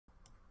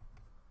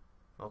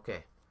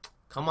Okay.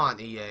 Come on,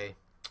 EA.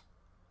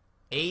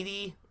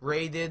 80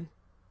 rated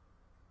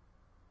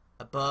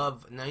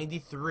above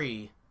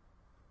 93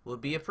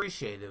 would be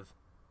appreciative.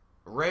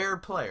 Rare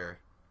player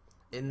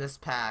in this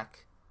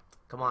pack.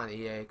 Come on,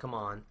 EA. Come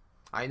on.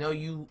 I know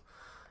you.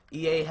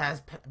 EA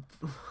has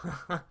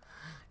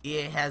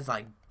EA has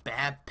like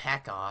bad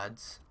pack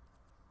odds,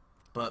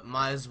 but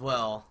might as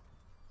well.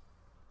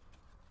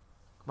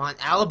 Come on,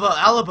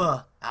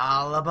 Alaba.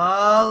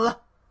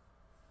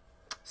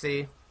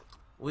 See,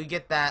 we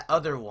get that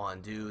other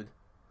one, dude.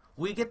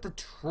 We get the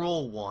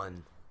troll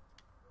one.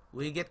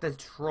 We get the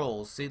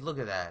troll. See, look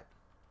at that.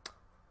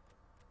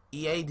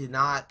 EA did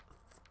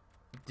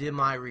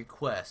my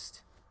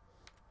request.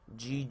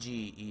 GG,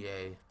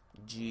 EA.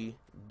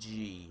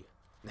 GG.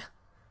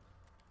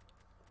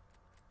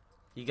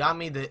 You got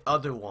me the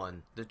other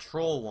one. The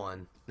troll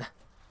one.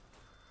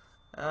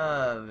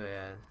 Oh,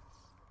 man.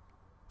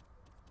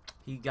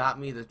 He got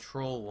me the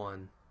troll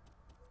one.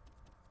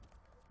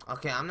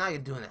 Okay, I'm not gonna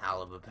do an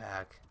Alaba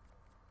pack.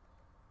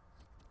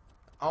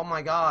 Oh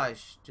my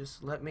gosh.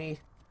 Just let me...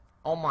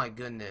 Oh my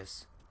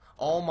goodness.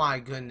 Oh my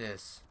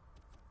goodness.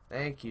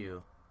 Thank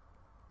you.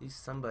 He's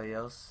somebody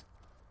else.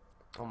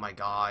 Oh my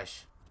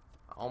gosh.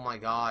 Oh my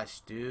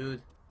gosh,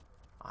 dude.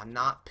 I'm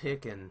not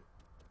picking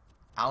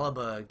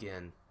Alaba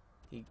again.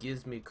 He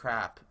gives me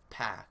crap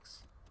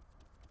packs.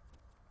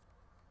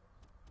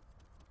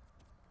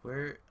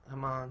 Where?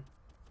 Come on.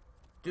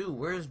 Dude,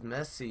 where's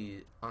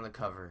Messi on the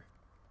cover?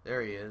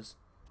 There he is.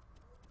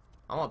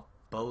 I want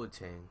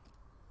Boateng.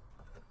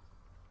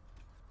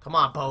 Come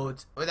on,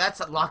 Boat. Wait,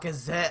 that's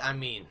Lacazette, I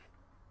mean.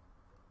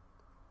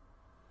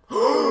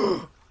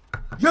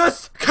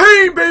 Yes!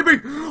 Kane,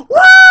 baby! Woo!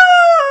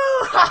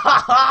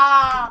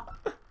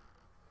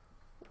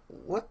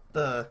 What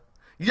the?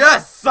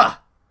 Yes!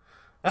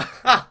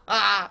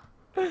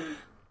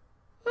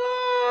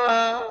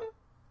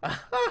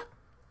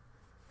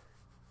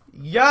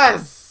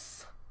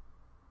 Yes!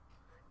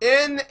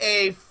 In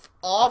a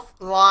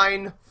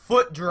offline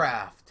foot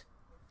draft.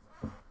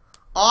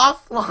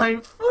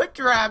 Offline foot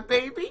draft,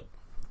 baby!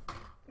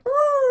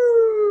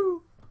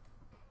 Woo!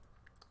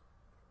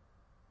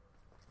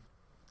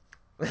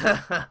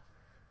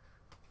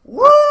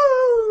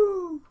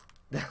 Woo!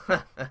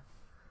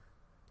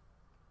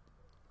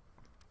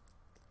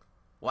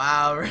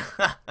 Wow.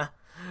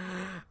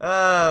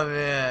 Oh,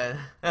 man.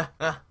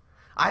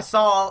 I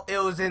saw it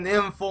was in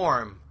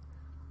inform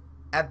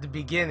at the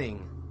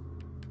beginning.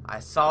 I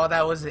saw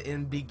that was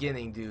in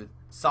beginning, dude.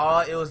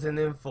 Saw it was in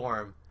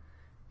inform.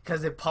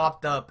 Because it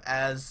popped up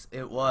as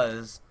it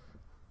was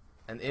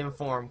an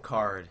inform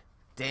card.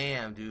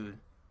 Damn, dude.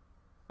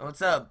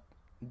 What's up,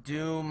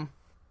 Doom?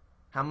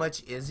 How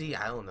much is he?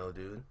 I don't know,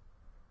 dude.